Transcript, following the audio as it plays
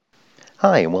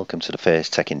Hi, and welcome to the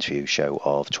first Tech Interview show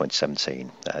of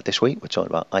 2017. This week we're talking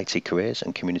about IT careers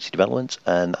and community development,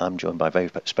 and I'm joined by a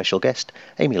very special guest,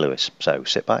 Amy Lewis. So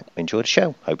sit back, enjoy the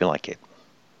show, hope you like it.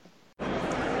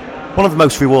 One of the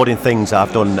most rewarding things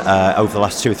I've done over the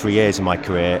last 2 or 3 years in my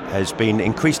career has been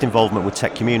increased involvement with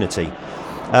tech community.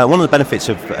 One of the benefits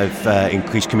of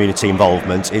increased community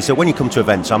involvement is that when you come to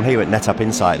events, I'm here at NetApp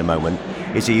Insight at the moment,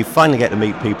 is that you finally get to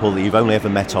meet people that you've only ever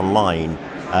met online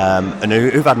and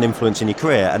who've had an influence in your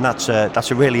career, and that's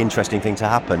a really interesting thing to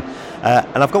happen.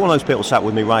 And I've got one of those people sat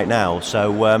with me right now,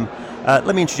 so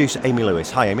let me introduce Amy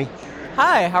Lewis. Hi, Amy.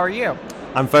 Hi, how are you?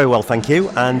 I'm very well, thank you.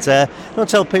 And I want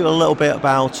to tell people a little bit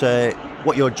about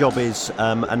what your job is,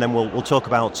 and then we'll talk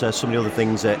about some of the other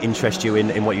things that interest you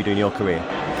in what you do in your career.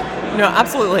 No,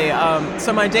 absolutely.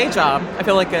 So my day job, I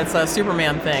feel like it's a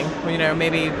Superman thing. You know,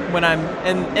 maybe when I'm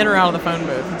in or out of the phone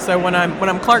booth. So when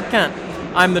I'm Clark Kent,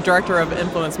 I'm the director of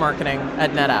influence marketing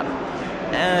at NetApp,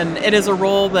 and it is a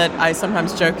role that I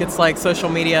sometimes joke it's like social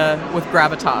media with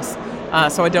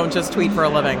gravitas. So I don't just tweet for a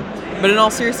living. But in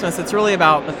all seriousness, it's really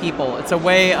about the people. It's a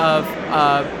way of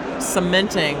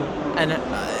cementing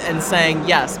and saying,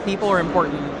 yes, people are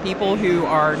important. People who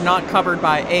are not covered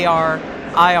by AR,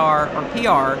 IR, or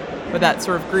PR, but that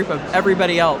sort of group of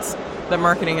everybody else that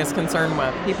marketing is concerned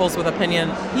with. People with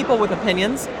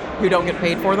opinions who don't get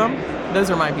paid for them. Those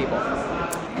are my people.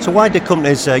 So why do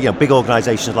companies, big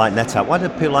organisations like NetApp, why do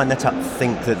people like NetApp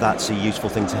think that that's a useful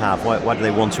thing to have? Why do they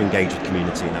want to engage with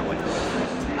community in that way?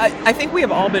 I think we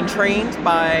have all been trained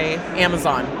by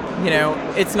Amazon. You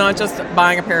know, it's not just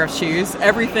buying a pair of shoes.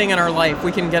 Everything in our life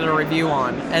we can get a review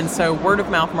on. And so word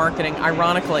of mouth marketing,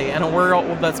 ironically, in a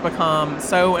world that's become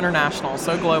so international,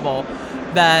 so global,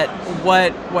 that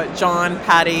what John,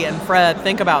 Patty, and Fred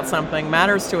think about something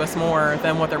matters to us more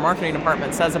than what their marketing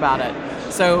department says about it.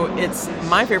 So it's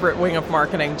my favorite wing of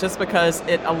marketing just because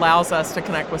it allows us to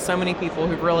connect with so many people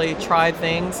who've really tried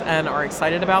things and are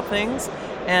excited about things.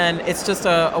 And it's just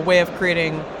a way of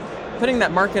putting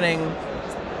that marketing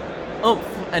oomph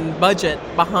and budget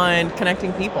behind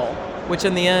connecting people, which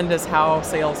in the end is how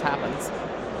sales happens.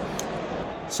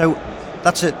 So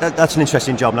that's an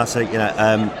interesting job, and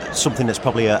that's something that's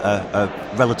probably a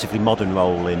relatively modern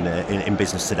role in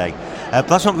business today. But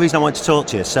that's not the reason I wanted to talk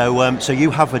to you. So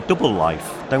you have a double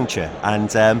life, don't you?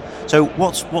 And so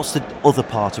what's the other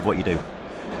part of what you do?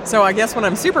 So I guess when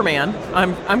I'm Superman,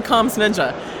 I'm Comms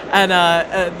Ninja. And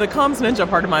the Comms Ninja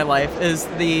part of my life is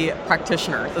the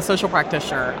practitioner, the social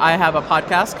practitioner. I have a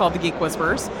podcast called The Geek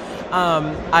Whisperers.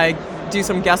 I do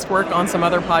some guest work on some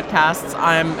other podcasts.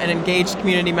 I'm an engaged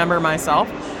community member myself.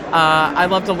 I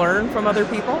love to learn from other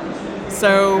people.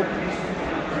 So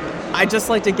I just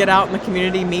like to get out in the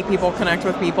community, meet people, connect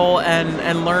with people,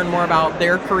 and learn more about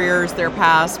their careers, their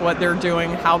past, what they're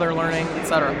doing, how they're learning,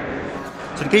 etc.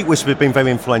 So the Geek Whisperer has been very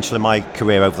influential in my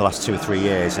career over the last 2 or 3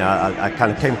 years. I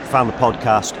kind of found the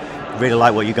podcast, really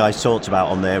like what you guys talked about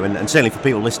on there, and certainly for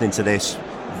people listening to this,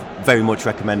 very much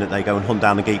recommend that they go and hunt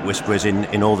down the Geek Whisperers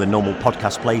in all the normal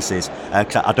podcast places,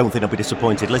 because I don't think they'll be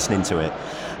disappointed listening to it.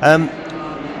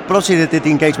 But obviously the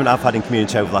engagement I've had in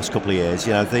community over the last couple of years,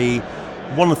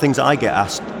 one of the things that I get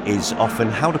asked is often,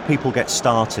 how do people get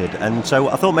started? And so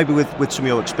I thought maybe with some of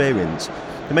your experience,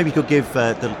 that maybe you could give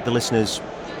the listeners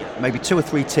maybe 2 or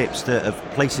 3 tips of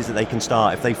places that they can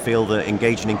start if they feel that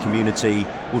engaging in community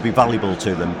would be valuable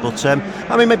to them.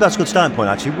 But maybe that's a good starting point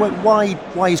actually.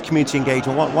 Why is community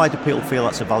engagement? Why do people feel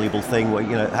that's a valuable thing?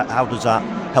 How does that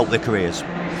help their careers?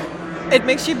 It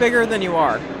makes you bigger than you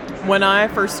are. When I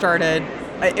first started,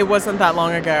 it wasn't that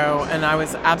long ago, and I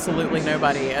was absolutely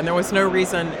nobody, and there was no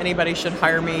reason anybody should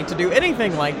hire me to do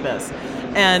anything like this.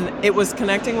 And it was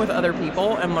connecting with other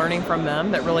people and learning from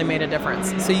them that really made a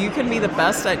difference. So you can be the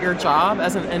best at your job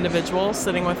as an individual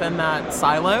sitting within that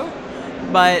silo,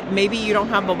 but maybe you don't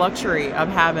have the luxury of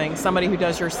having somebody who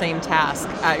does your same task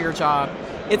at your job.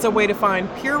 It's a way to find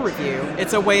peer review.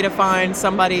 It's a way to find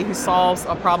somebody who solves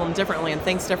a problem differently and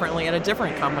thinks differently at a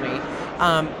different company.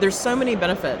 There's so many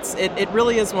benefits. It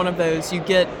really is one of those, you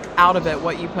get out of it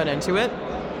what you put into it.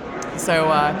 So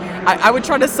I would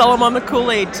try to sell them on the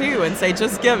Kool-Aid too and say,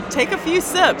 just take a few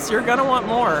sips, you're gonna want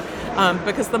more.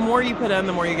 Because the more you put in,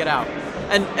 the more you get out.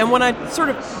 And when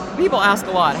people ask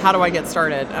a lot, how do I get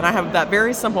started? And I have that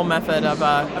very simple method of,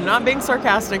 I'm not being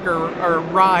sarcastic or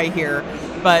wry here,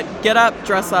 but get up,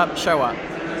 dress up, show up.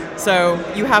 So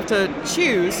you have to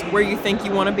choose where you think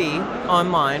you want to be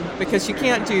online, because you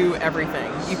can't do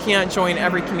everything. You can't join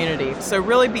every community. So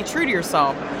really be true to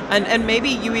yourself. And maybe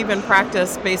you even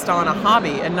practice based on a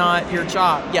hobby and not your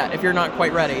job yet, if you're not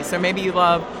quite ready. So maybe you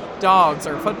love dogs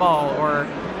or football or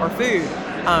food.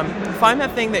 Find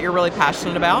that thing that you're really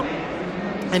passionate about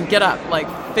and get up, like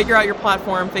figure out your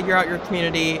platform, figure out your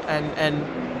community, and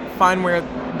find where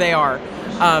they are,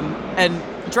 and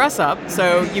dress up.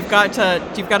 So you've got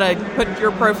to put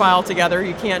your profile together.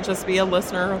 You can't just be a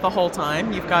listener the whole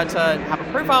time. You've got to have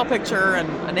a profile picture and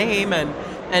a name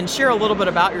and share a little bit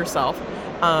about yourself,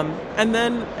 and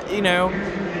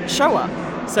then show up.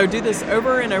 So do this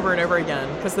over and over and over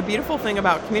again, because the beautiful thing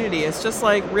about community is just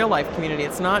like real life community.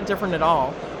 It's not different at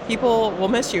all. People will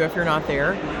miss you if you're not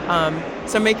there.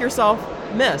 So make yourself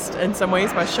missed in some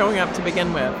ways by showing up to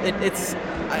begin with.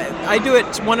 I do it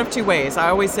one of two ways. I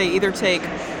always say either take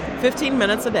 15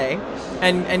 minutes a day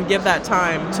and give that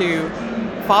time to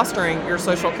fostering your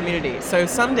social community. So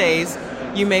some days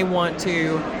you may want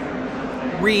to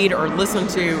read or listen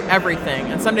to everything,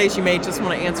 and some days you may just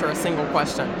want to answer a single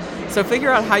question. So figure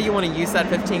out how you want to use that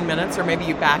 15 minutes, or maybe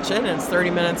you batch it and it's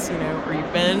 30 minutes, or you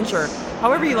binge, or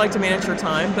however you like to manage your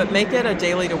time, but make it a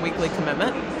daily to weekly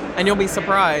commitment, and you'll be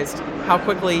surprised how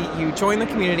quickly you join the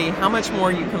community, how much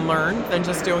more you can learn than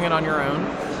just doing it on your own,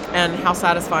 and how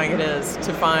satisfying it is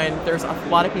to find there's a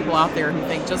lot of people out there who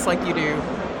think just like you do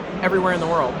everywhere in the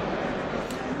world.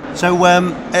 So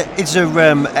is there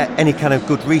any kind of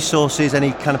good resources,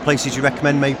 any kind of places you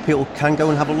recommend maybe people can go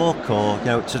and have a look, or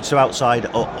so outside,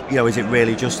 or is it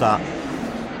really just that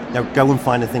go and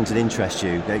find the things that interest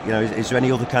you? Is there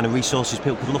any other kind of resources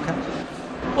people could look at?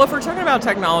 Well, if we're talking about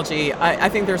technology, I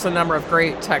think there's a number of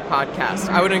great tech podcasts.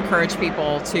 I would encourage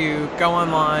people to go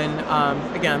online,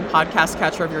 again, podcast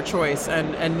catcher of your choice,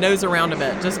 and nose around a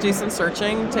bit. Just do some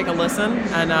searching, take a listen,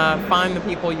 and find the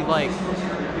people you like.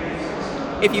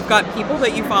 If you've got people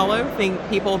that you follow, think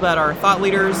people that are thought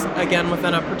leaders, again,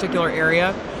 within a particular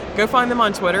area, go find them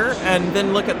on Twitter and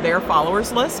then look at their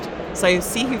followers list. So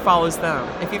see who follows them.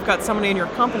 If you've got somebody in your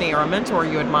company or a mentor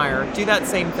you admire, do that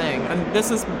same thing. And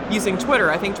this is using Twitter.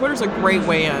 I think Twitter's a great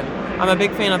way in. I'm a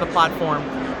big fan of the platform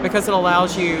because it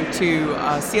allows you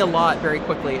to see a lot very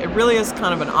quickly. It really is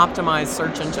kind of an optimized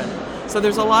search engine. So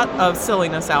there's a lot of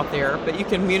silliness out there, but you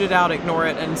can mute it out, ignore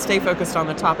it, and stay focused on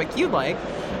the topic you like.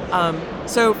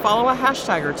 So follow a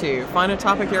hashtag or two, find a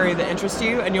topic area that interests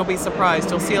you, and you'll be surprised.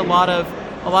 You'll see a lot of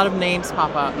names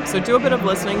pop up. So do a bit of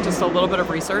listening, just a little bit of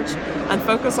research, and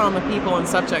focus on the people and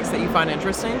subjects that you find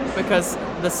interesting, because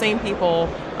the same people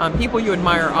you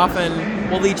admire often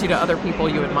will lead you to other people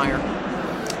you admire.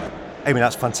 Amy,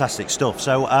 that's fantastic stuff.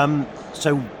 So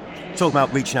talking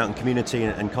about reaching out in community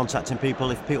and contacting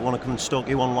people, if people want to come and stalk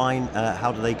you online,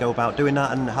 how do they go about doing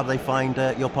that, and how do they find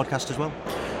your podcast as well?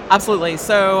 Absolutely.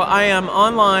 So I am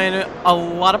online a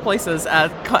lot of places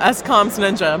as Comms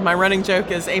Ninja. My running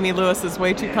joke is Amy Lewis is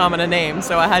way too common a name,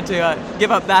 so I had to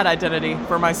give up that identity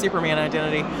for my Superman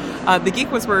identity. The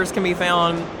Geek Whisperers can be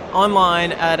found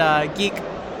online at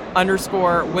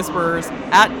geek_whispers,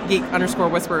 at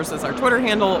geek_whispers is our Twitter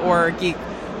handle, or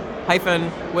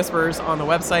geek-whispers on the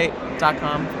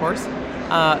website.com, of course.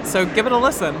 So give it a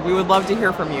listen. We would love to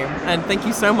hear from you. And thank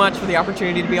you so much for the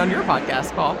opportunity to be on your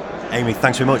podcast, Paul. Amy,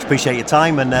 thanks very much. Appreciate your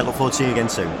time, and look forward to seeing you again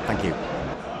soon. Thank you.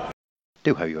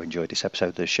 Do hope you enjoyed this episode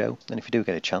of the show, and if you do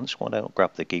get a chance, why don't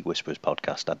grab the Geek Whisperers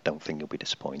podcast? I don't think you'll be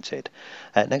disappointed.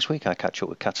 Next week I catch up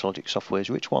with Catalogic Software's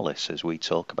Rich Wallace as we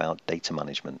talk about data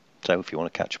management. So if you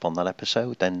want to catch up on that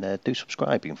episode, then do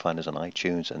subscribe. You can find us on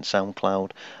iTunes and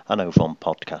SoundCloud, and over on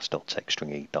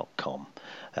podcast.techstringy.com.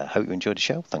 Hope you enjoyed the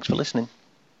show. Thanks for listening.